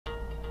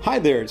Hi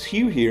there, it's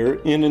Hugh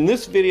here, and in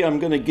this video I'm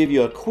going to give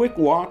you a quick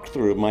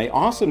walkthrough of my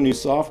awesome new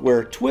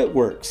software,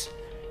 Twitworkz.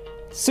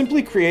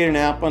 Simply create an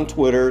app on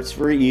Twitter. It's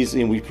very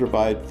easy and we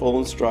provide full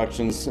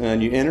instructions,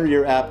 and you enter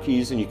your app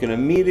keys and you can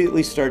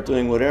immediately start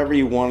doing whatever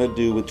you want to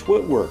do with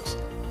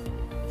Twitworkz.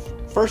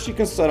 First, you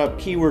can set up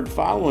keyword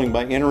following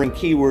by entering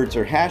keywords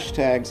or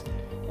hashtags,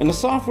 and the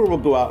software will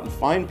go out and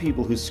find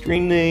people whose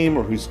screen name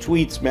or whose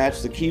tweets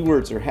match the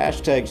keywords or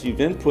hashtags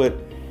you've input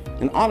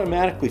and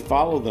automatically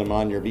follow them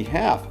on your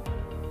behalf.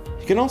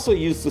 You can also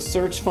use the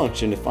search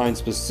function to find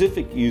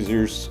specific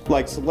users,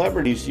 like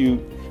celebrities you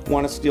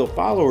want to steal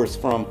followers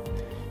from,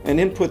 and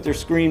input their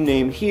screen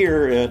name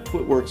here.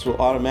 Twitworkz will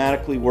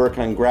automatically work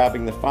on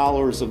grabbing the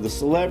followers of the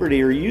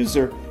celebrity or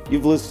user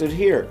you've listed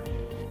here.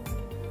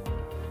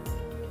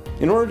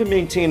 In order to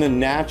maintain a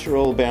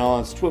natural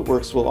balance,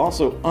 Twitworkz will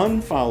also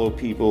unfollow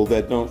people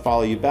that don't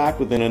follow you back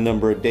within a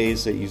number of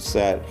days that you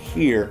set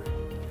here.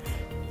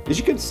 As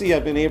you can see,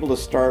 I've been able to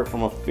start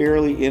from a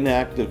fairly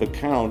inactive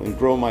account and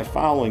grow my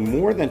following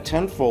more than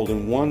tenfold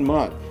in 1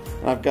 month.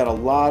 And I've got a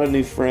lot of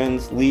new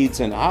friends,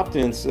 leads, and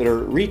opt-ins that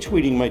are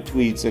retweeting my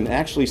tweets and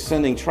actually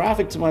sending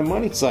traffic to my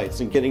money sites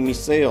and getting me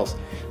sales.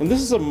 And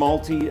this is a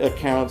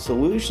multi-account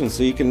solution,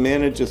 so you can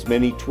manage as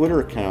many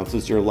Twitter accounts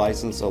as your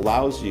license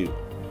allows you.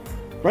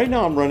 Right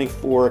now I'm running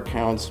 4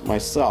 accounts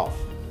myself.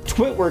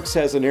 Twitworkz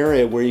has an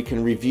area where you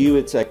can review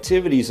its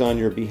activities on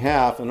your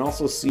behalf and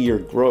also see your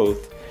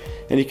growth.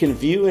 And you can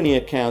view any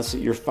accounts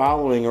that you're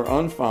following or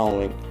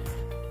unfollowing.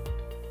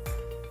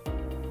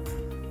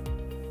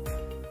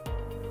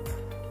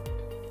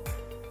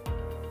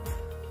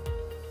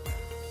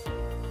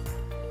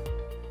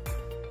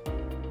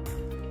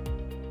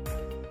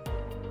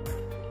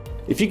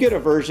 If you get a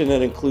version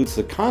that includes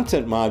the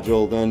content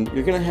module, then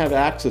you're going to have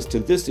access to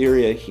this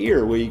area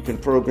here where you can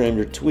program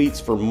your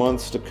tweets for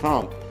months to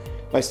come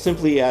by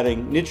simply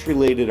adding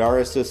niche-related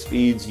RSS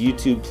feeds,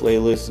 YouTube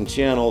playlists, and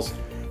channels,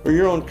 or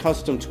your own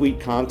custom tweet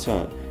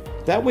content.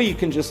 That way you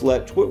can just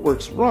let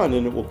Twitworkz run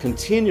and it will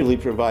continually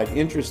provide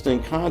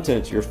interesting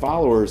content to your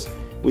followers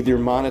with your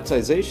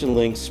monetization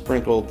links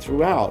sprinkled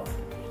throughout.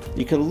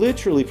 You can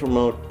literally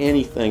promote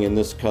anything in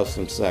this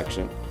custom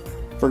section.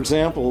 For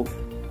example,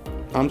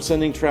 I'm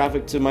sending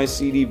traffic to my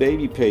CD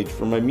Baby page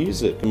for my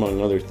music, among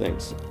other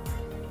things.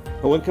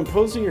 And when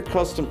composing your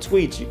custom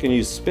tweets, you can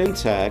use spin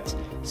tags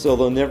so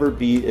they'll never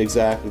be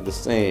exactly the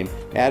same,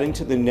 adding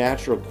to the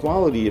natural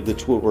quality of the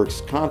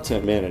Twitworkz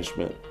content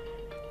management.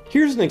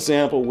 Here's an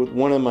example with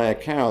one of my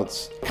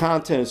accounts.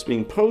 Content is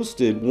being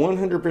posted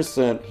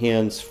 100%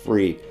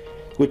 hands-free.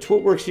 With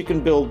Twitworkz, you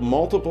can build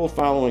multiple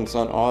followings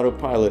on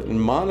autopilot and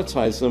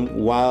monetize them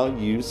while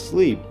you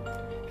sleep.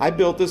 I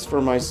built this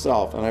for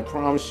myself, and I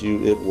promise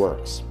you it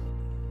works.